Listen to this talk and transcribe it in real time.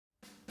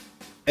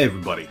Hey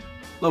everybody,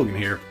 Logan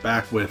here,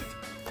 back with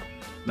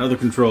another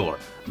controller.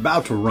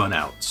 About to run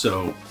out,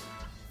 so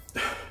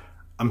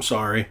I'm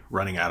sorry,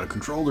 running out of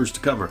controllers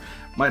to cover.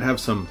 Might have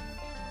some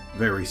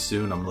very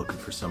soon. I'm looking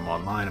for some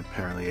online.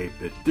 Apparently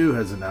 8BitDo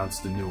has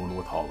announced a new one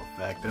with Hall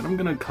Effect, and I'm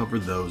going to cover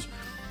those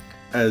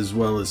as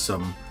well as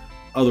some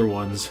other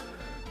ones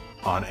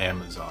on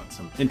Amazon.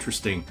 Some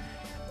interesting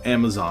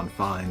Amazon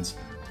finds.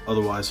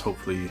 Otherwise,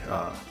 hopefully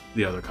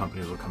the other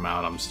companies will come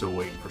out. I'm still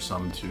waiting for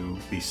some to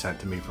be sent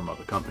to me from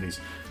other companies.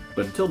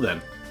 But until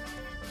then,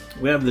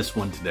 we have this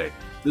one today.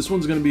 This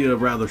one's going to be a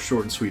rather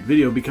short and sweet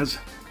video because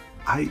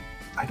I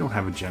don't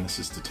have a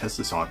Genesis to test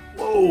this on.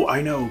 Whoa,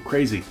 I know,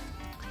 crazy.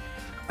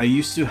 I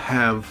used to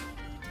have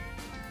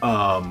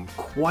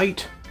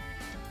quite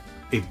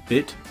a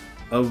bit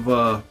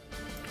of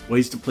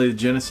ways to play the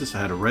Genesis. I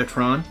had a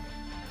Retron,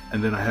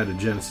 and then I had a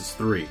Genesis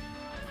 3.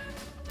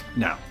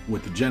 Now,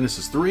 with the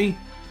Genesis 3,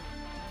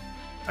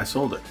 I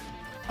sold it.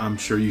 I'm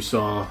sure you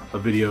saw a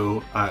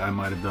video I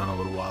might have done a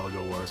little while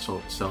ago where I was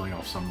selling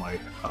off some of my,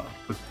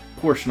 a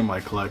portion of my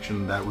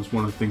collection. That was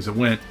one of the things that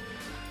went.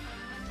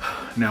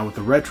 Now with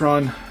the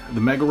Retron,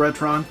 the Mega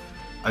Retron,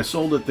 I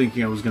sold it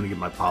thinking I was going to get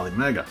my Poly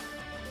Mega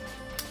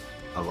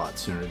a lot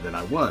sooner than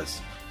I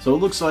was. So it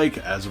looks like,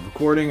 as of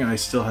recording, I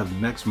still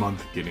have next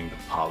month getting the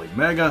Poly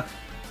Mega,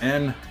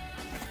 and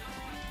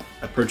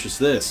I purchased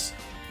this.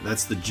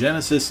 That's the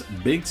Genesis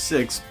Big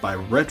 6 by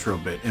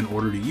Retrobit in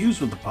order to use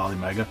with the Poly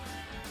Mega,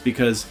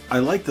 because I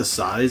like the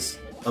size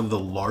of the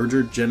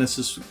larger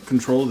Genesis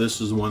controller. This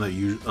is the one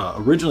that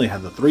originally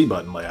had the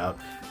 3-button layout,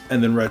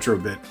 and then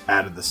Retrobit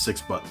added the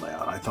 6-button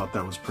layout. I thought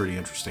that was pretty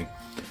interesting.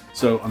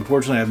 So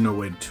unfortunately I have no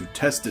way to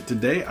test it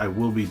today. I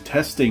will be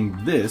testing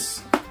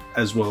this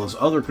as well as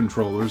other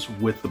controllers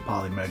with the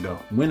Poly Mega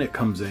when it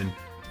comes in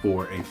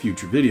for a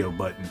future video.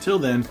 But until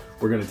then,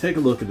 we're going to take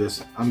a look at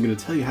this. I'm going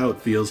to tell you how it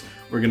feels.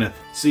 We're going to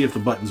see if the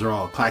buttons are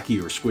all clacky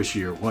or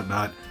squishy or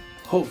whatnot.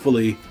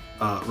 Hopefully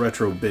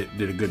Retrobit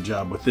did a good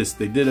job with this.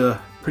 They did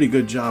a pretty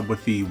good job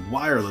with the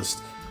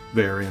wireless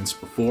variants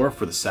before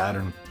for the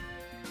Saturn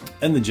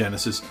and the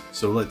Genesis.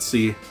 So let's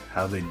see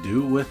how they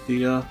do with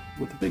the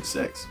Big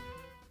 6.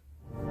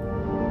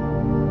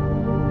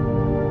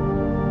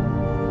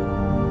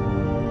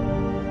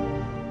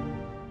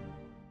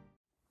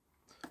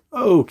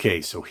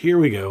 Okay, so here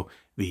we go.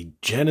 The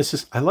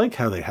Genesis. I like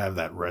how they have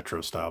that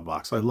retro style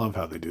box. I love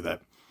how they do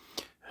that.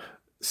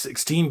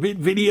 16-bit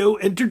video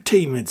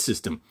entertainment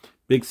system.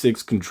 Big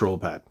 6 control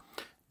pad.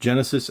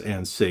 Genesis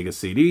and Sega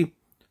CD.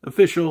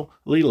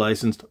 Officially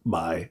licensed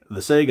by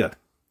the Sega.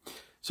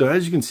 So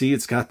as you can see,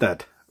 it's got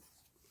that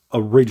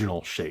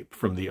original shape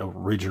from the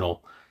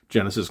original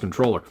Genesis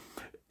controller.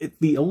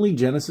 The only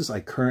Genesis I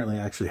currently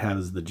actually have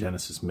is the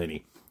Genesis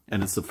Mini.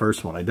 And it's the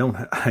first one.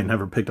 I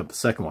never picked up the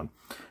second one.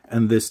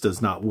 And this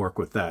does not work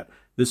with that.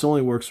 This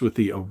only works with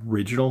the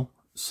original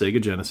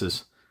Sega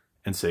Genesis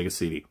and Sega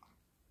CD.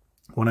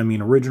 When I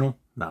mean original,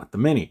 not the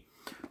Mini.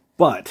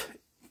 But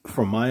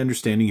from my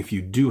understanding, if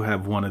you do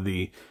have one of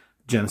the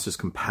Genesis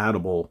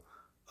compatible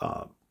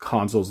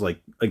consoles, like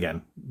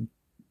again,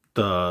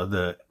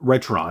 the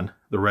Retron,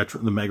 the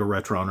Mega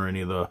Retron, or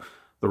any of the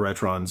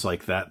Retrons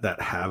like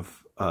that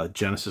have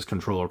Genesis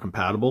controller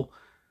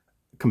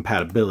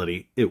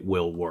compatibility, it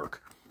will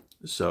work.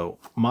 So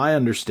my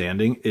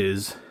understanding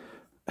is,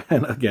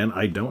 and again,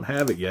 I don't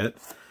have it yet,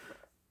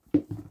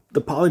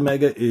 the Poly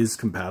Mega is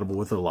compatible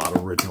with a lot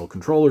of original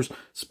controllers,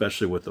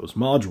 especially with those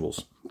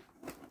modules.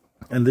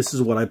 And this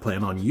is what I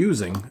plan on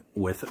using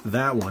with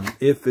that one,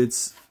 if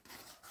it's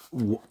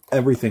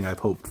everything I've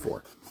hoped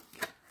for.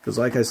 Because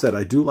like I said,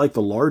 I do like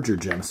the larger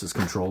Genesis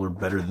controller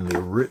better than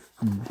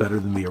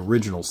the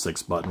original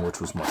 6-button,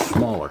 which was much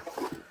smaller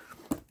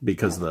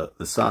because of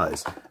the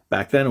size.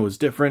 Back then it was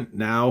different.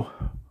 Now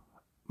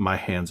my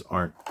hands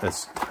aren't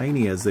as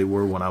tiny as they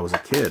were when I was a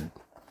kid.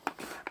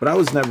 But I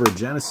was never a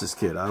Genesis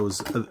kid.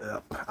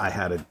 I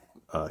had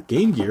a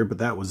Game Gear, but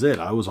that was it.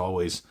 I was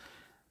always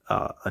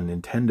a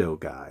Nintendo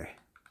guy.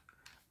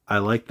 I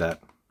like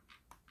that.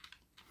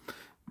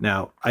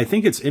 Now, I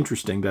think it's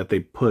interesting that they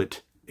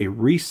put a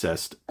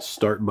recessed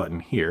start button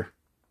here.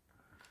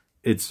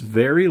 It's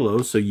very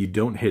low, so you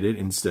don't hit it.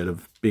 Instead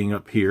of being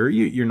up here,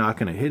 you're not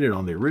going to hit it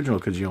on the original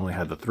because you only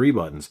had the 3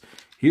 buttons.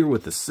 Here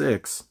with the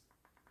 6,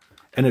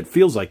 and it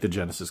feels like the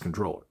Genesis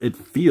controller. It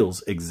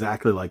feels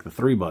exactly like the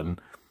 3-button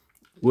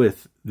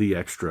with the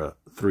extra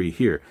 3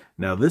 here.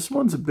 Now this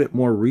one's a bit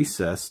more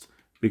recessed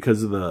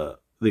because of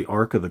the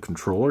arc of the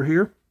controller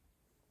here.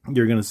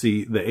 You're going to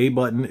see the A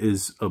button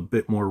is a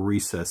bit more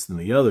recessed than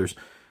the others,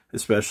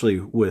 especially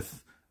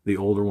with the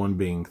older one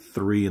being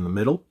 3 in the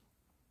middle.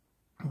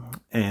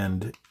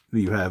 And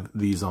you have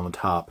these on the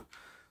top.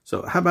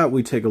 So how about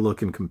we take a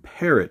look and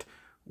compare it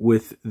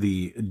with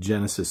the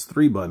Genesis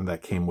 3-button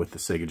that came with the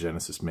Sega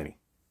Genesis Mini.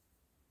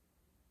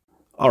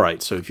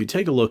 Alright, so if you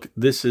take a look,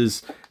 this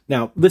is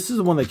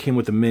the one that came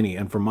with the Mini,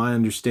 and from my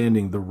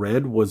understanding, the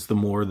red was the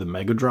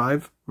Mega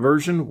Drive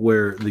version,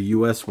 where the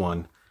US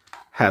one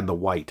had the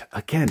white.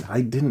 Again,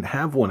 I didn't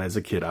have one as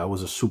a kid. I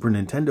was a Super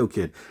Nintendo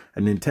kid.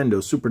 A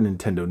Nintendo, Super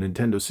Nintendo,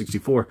 Nintendo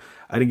 64.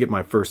 I didn't get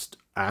my first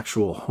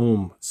actual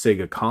home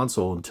Sega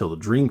console until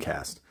the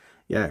Dreamcast.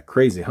 Yeah,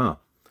 crazy, huh?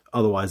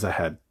 Otherwise, I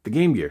had the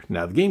Game Gear.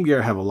 Now, the Game Gear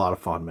I have a lot of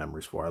fond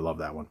memories for. I love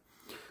that one.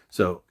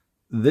 So,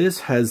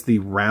 this has the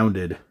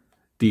rounded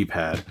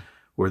D-pad,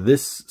 where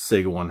this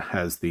Sega one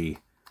has the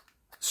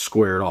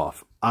squared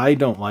off. I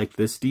don't like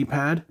this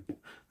D-pad.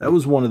 That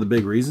was one of the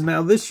big reasons.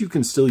 Now, this you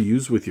can still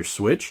use with your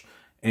Switch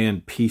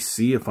and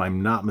PC, if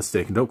I'm not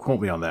mistaken. Don't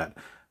quote me on that.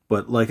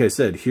 But like I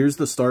said, here's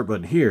the start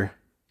button here.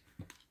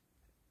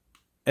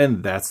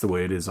 And that's the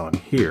way it is on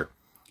here.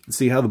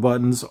 See how the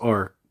buttons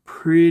are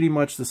pretty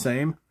much the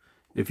same?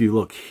 If you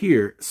look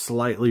here,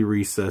 slightly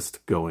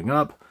recessed going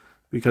up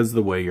because of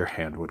the way your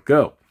hand would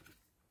go.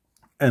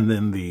 And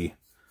then the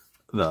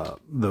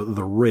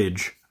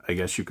ridge, I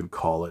guess you could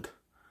call it,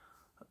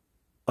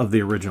 of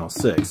the original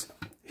 6.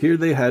 Here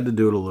they had to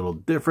do it a little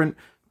different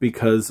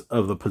because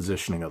of the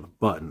positioning of the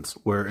buttons,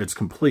 where it's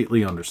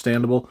completely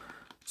understandable.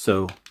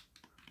 So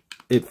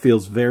it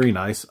feels very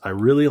nice. I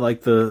really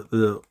like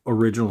the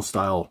original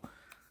style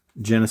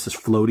Genesis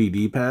floaty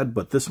D-pad,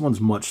 but this one's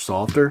much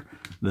softer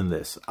than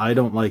this. I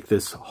don't like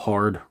this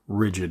hard,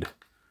 rigid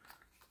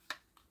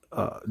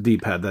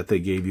D-pad that they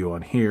gave you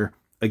on here.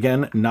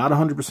 Again, not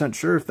 100%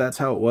 sure if that's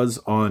how it was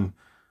on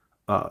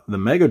the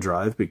Mega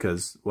Drive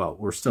because, well,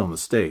 we're still in the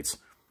States.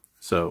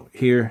 So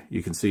here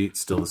you can see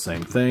it's still the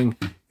same thing.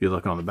 If you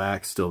look on the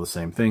back, still the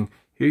same thing.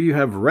 Here you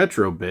have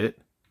Retro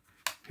Bit.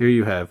 Here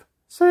you have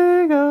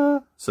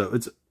Sega. So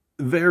it's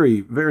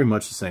very, very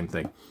much the same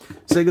thing.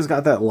 Sega's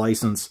got that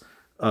license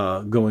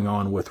going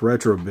on with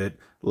Retro Bit,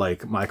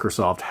 like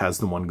Microsoft has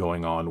the one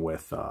going on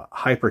with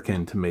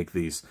Hyperkin to make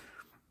these,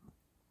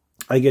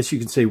 I guess you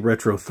could say,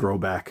 retro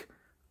throwback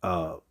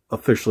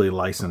officially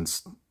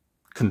licensed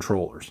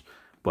controllers.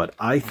 But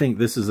I think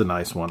this is a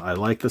nice one. I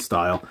like the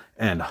style.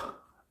 And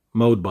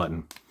mode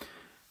button.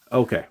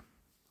 Okay.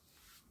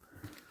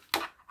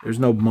 There's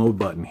no mode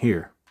button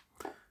here.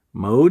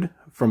 Mode,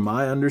 from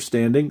my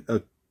understanding,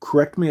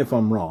 correct me if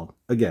I'm wrong.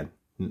 Again,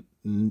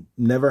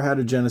 never had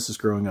a Genesis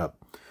growing up.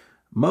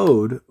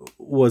 Mode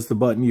was the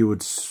button you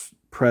would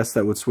press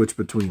that would switch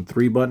between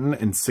 3-button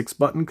and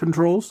 6-button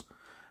controls.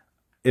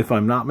 If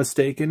I'm not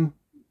mistaken,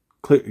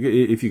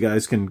 if you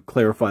guys can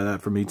clarify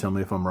that for me, tell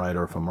me if I'm right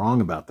or if I'm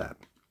wrong about that.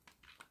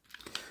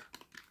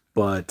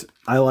 But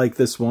I like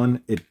this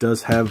one. It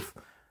does have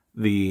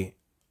the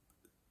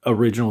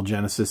original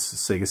Genesis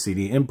Sega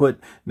CD input.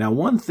 Now,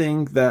 one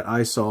thing that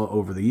I saw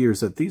over the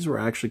years that these were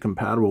actually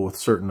compatible with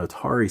certain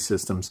Atari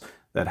systems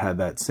that had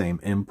that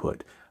same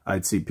input.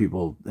 I'd see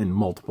people in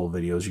multiple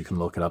videos, you can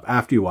look it up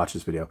after you watch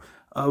this video,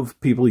 of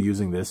people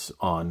using this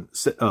on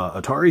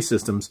Atari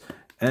systems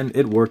and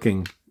it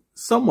working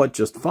somewhat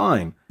just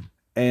fine.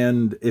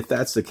 And if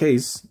that's the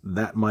case,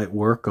 that might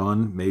work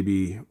on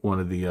maybe one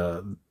of the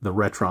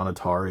Retron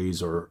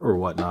Ataris or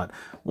whatnot.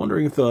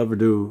 Wondering if they'll ever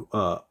do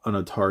an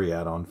Atari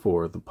add-on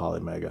for the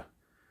Polymega.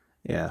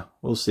 Yeah,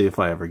 we'll see if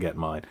I ever get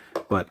mine.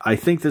 But I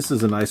think this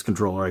is a nice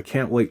controller. I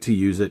can't wait to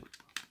use it.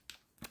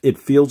 It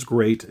feels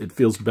great. It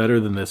feels better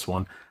than this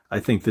one.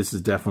 I think this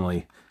is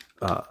definitely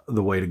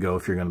the way to go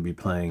if you're going to be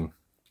playing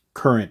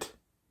current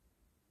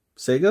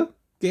Sega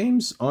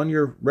games on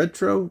your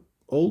retro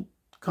old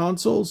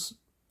consoles,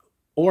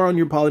 or on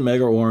your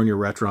Polymega, or on your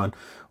Retron,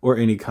 or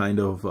any kind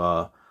of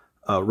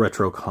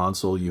retro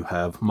console you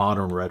have,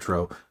 modern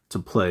retro, to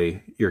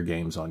play your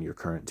games on your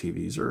current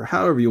TVs, or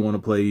however you want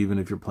to play, even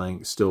if you're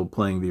still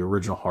playing the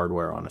original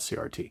hardware on a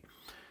CRT.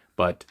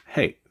 But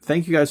hey,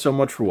 thank you guys so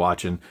much for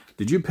watching.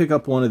 Did you pick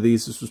up one of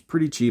these? This was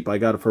pretty cheap. I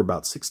got it for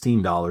about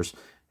 $16,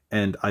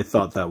 and I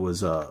thought that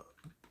was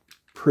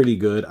pretty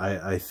good.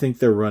 I think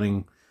they're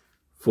running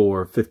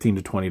for $15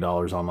 to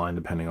 $20 online,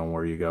 depending on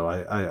where you go.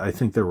 I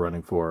think they're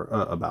running for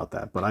about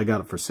that. But I got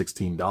it for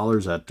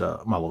 $16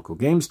 at my local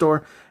game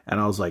store,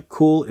 and I was like,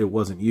 cool, it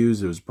wasn't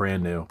used, it was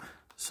brand new.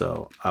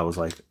 So I was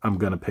like, I'm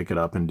going to pick it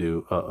up and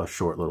do a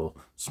short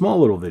small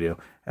little video.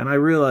 And I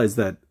realized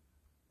that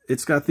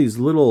it's got these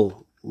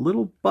little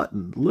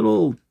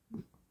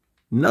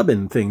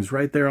nubbin things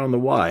right there on the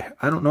Y.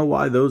 I don't know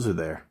why those are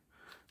there.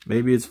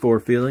 Maybe it's for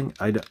feeling.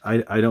 I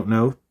don't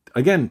know.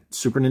 Again,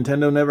 Super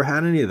Nintendo never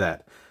had any of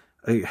that.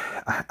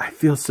 I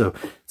feel it's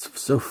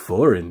so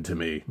foreign to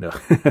me. No,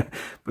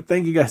 but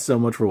thank you guys so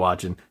much for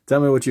watching. Tell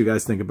me what you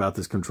guys think about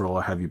this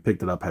controller. Have you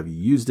picked it up? Have you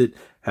used it?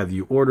 Have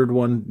you ordered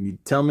one? You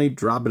tell me,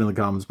 drop it in the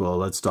comments below.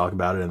 Let's talk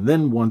about it. And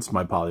then once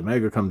my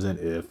Polymega comes in,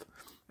 if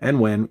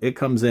and when it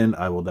comes in,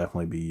 I will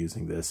definitely be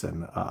using this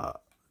and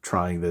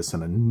trying this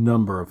and a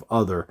number of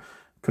other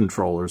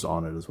controllers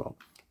on it as well.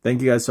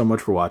 Thank you guys so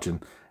much for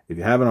watching. If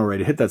you haven't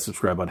already, hit that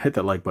subscribe button, hit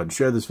that like button,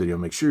 share this video.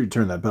 Make sure you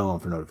turn that bell on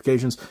for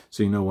notifications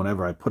so you know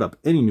whenever I put up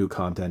any new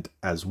content,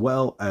 as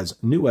well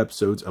as new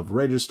episodes of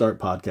Ready to Start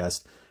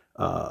podcast.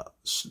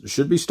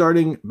 Should be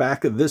starting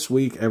back this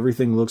week.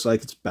 Everything looks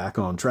like it's back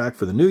on track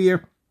for the new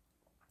year.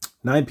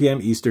 9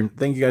 p.m. Eastern.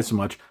 Thank you guys so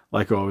much.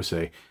 Like I always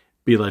say,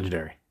 be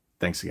legendary.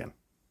 Thanks again.